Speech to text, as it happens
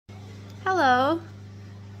Hello.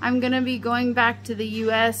 I'm gonna be going back to the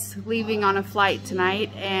US, leaving on a flight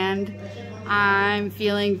tonight, and I'm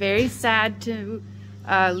feeling very sad to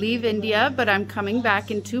leave India, but I'm coming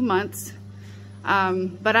back in 2 months.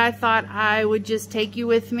 But I thought I would just take you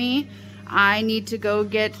with me. I need to go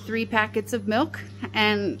get 3 packets of milk,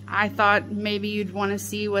 and I thought maybe you'd want to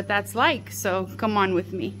see what that's like, so come on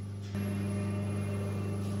with me.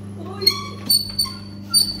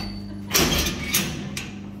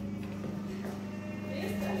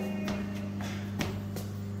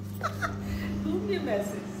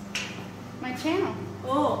 My channel.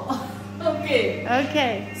 Oh, okay.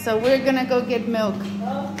 Okay, so we're gonna go get milk.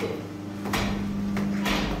 Okay.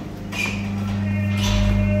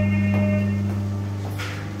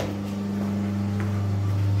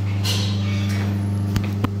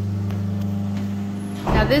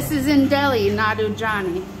 Now this is in Delhi, not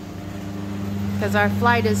Ujjaini, because our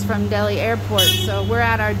flight is from Delhi Airport, so we're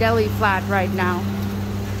at our Delhi flat right now.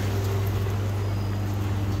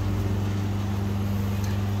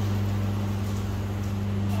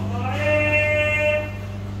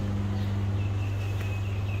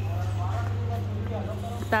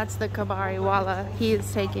 That's the Kabari Wala. He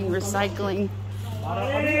is taking recycling.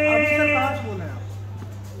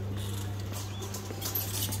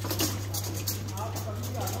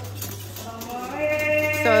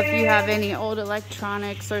 So if you have any old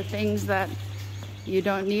electronics or things that you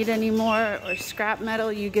don't need anymore, or scrap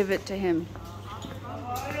metal, you give it to him.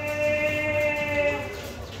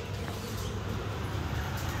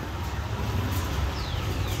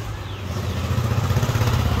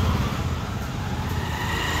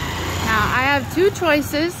 I have 2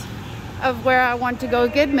 choices of where I want to go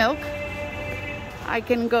get milk. I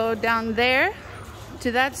can go down there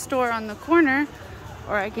to that store on the corner,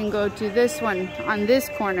 or I can go to this one on this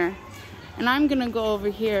corner. And I'm gonna go over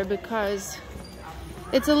here because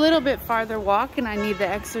it's a little bit farther walk and I need the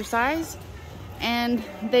exercise, and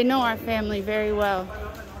they know our family very well.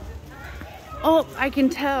 Oh, I can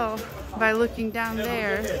tell by looking down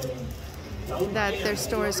there that their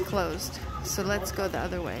store is closed. So let's go the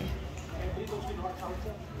other way.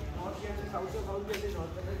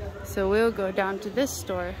 So we'll go down to this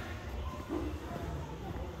store.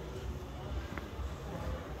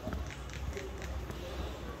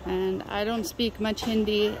 And I don't speak much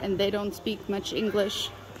Hindi and they don't speak much English,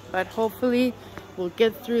 but hopefully we'll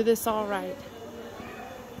get through this all right.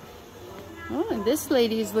 Oh, and this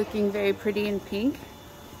lady is looking very pretty in pink.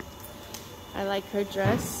 I like her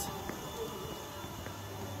dress.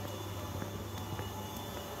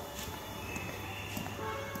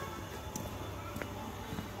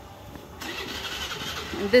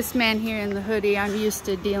 And this man here in the hoodie, I'm used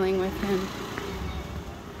to dealing with him.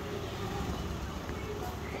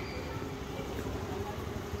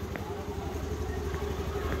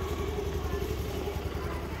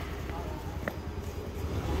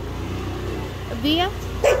 Via?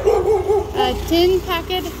 A tin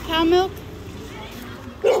packet of cow milk?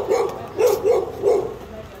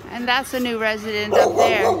 And that's a new resident up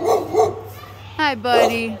there. Hi,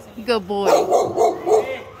 buddy. Good boy.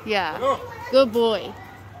 Yeah, good boy.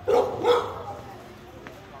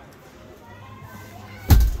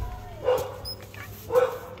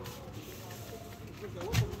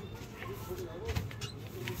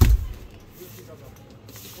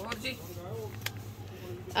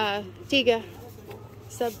 Tiga.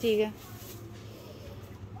 Sub Tiga.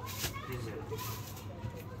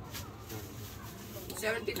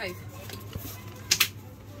 $75.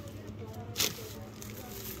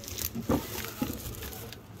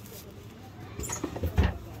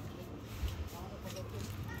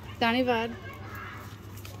 Dhanyavad.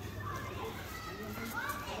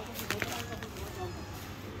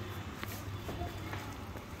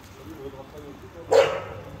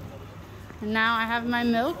 And now I have my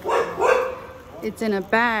milk. It's in a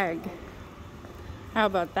bag. How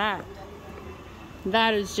about that?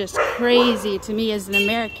 That is just crazy to me as an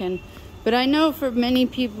American. But I know for many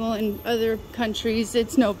people in other countries,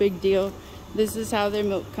 it's no big deal. This is how their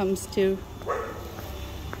milk comes too.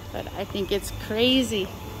 But I think it's crazy.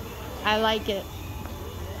 I like it.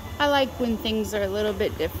 I like when things are a little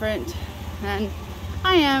bit different. And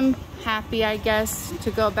I am happy, I guess, to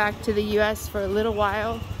go back to the US for a little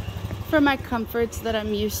while for my comforts that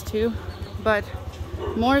I'm used to. But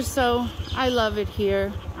more so, I love it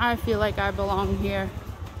here. I feel like I belong here.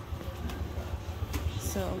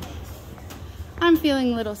 So I'm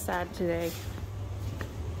feeling a little sad today.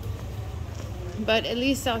 But at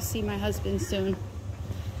least I'll see my husband soon.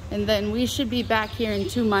 And then we should be back here in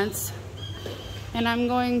 2 months. And I'm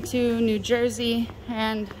going to New Jersey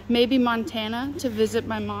and maybe Montana to visit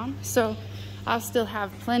my mom. So I'll still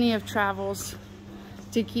have plenty of travels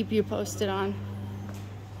to keep you posted on.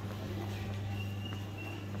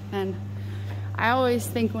 And I always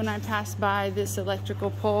think when I pass by this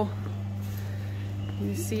electrical pole,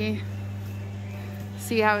 you see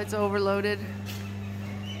how it's overloaded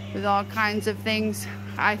with all kinds of things.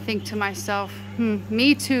 I think to myself,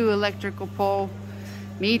 me too, electrical pole,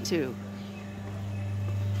 me too.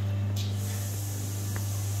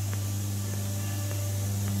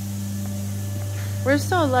 We're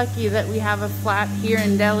so lucky that we have a flat here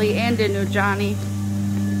in Delhi and in Ujjaini.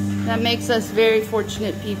 That makes us very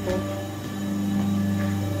fortunate people.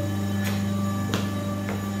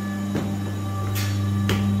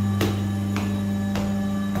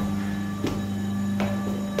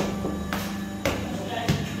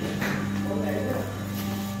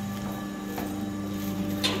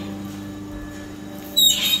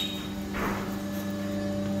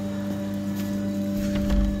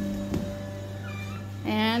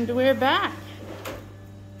 And we're back.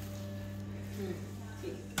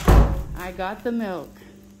 I got the milk.